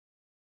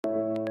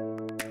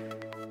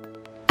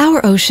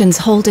Our oceans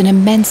hold an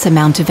immense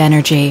amount of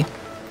energy,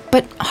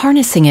 but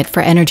harnessing it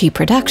for energy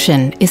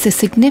production is a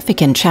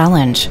significant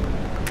challenge.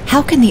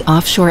 How can the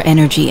offshore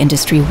energy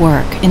industry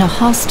work in a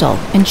hostile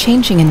and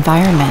changing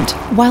environment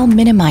while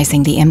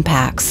minimizing the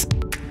impacts?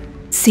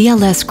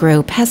 CLS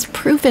Group has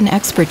proven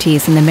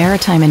expertise in the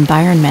maritime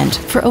environment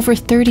for over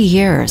 30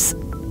 years.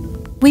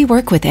 We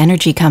work with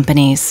energy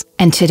companies,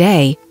 and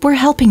today we're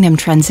helping them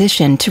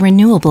transition to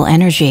renewable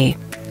energy.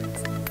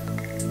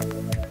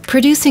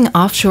 Producing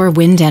offshore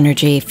wind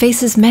energy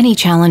faces many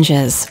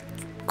challenges: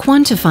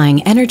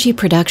 quantifying energy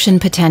production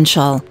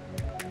potential,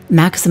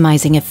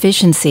 maximizing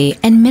efficiency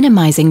and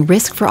minimizing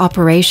risk for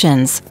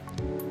operations,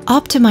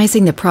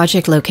 optimizing the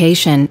project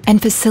location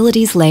and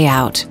facilities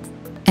layout,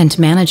 and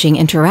managing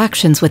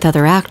interactions with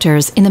other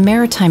actors in the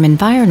maritime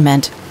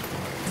environment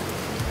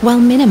while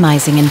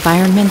minimizing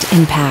environment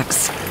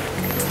impacts.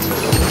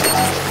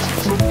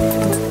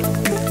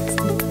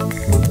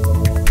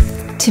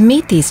 To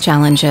meet these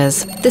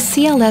challenges, the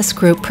CLS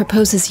Group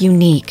proposes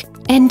unique,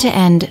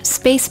 end-to-end,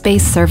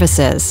 space-based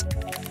services.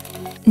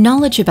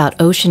 Knowledge about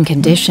ocean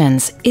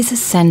conditions is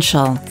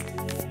essential.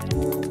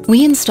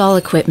 We install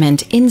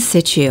equipment in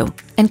situ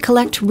and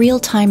collect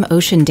real-time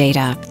ocean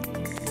data.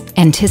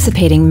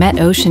 Anticipating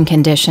METOCEAN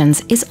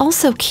conditions is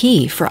also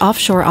key for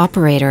offshore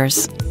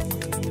operators.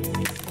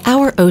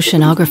 Our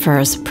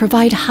oceanographers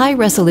provide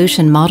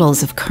high-resolution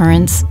models of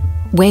currents,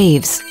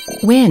 waves,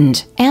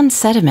 wind, and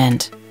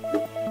sediment.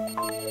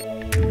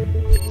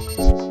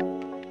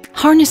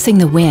 Harnessing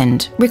the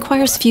wind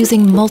requires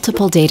fusing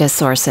multiple data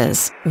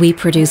sources. We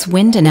produce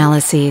wind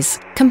analyses,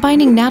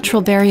 combining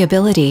natural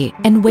variability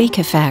and wake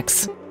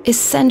effects,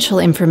 essential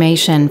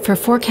information for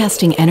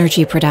forecasting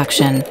energy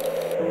production.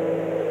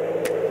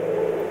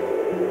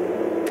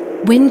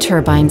 Wind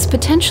turbines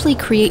potentially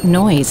create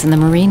noise in the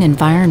marine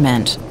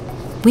environment.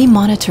 We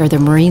monitor the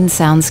marine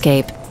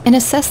soundscape and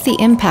assess the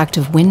impact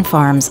of wind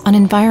farms on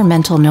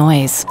environmental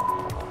noise.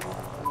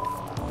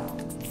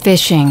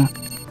 Fishing,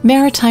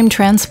 maritime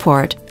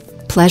transport,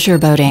 pleasure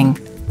boating.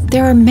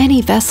 There are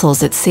many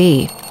vessels at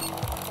sea.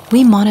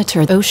 We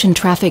monitor ocean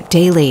traffic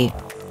daily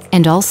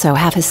and also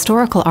have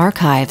historical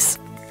archives.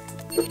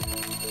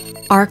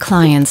 Our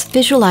clients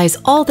visualize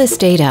all this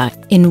data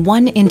in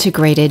one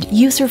integrated,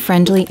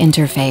 user-friendly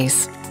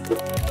interface.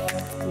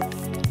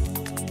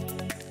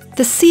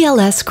 The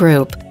CLS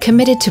Group,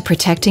 committed to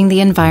protecting the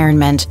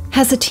environment,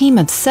 has a team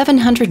of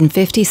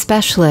 750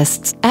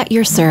 specialists at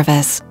your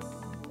service.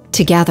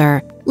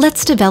 Together,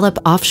 let's develop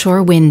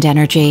offshore wind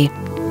energy.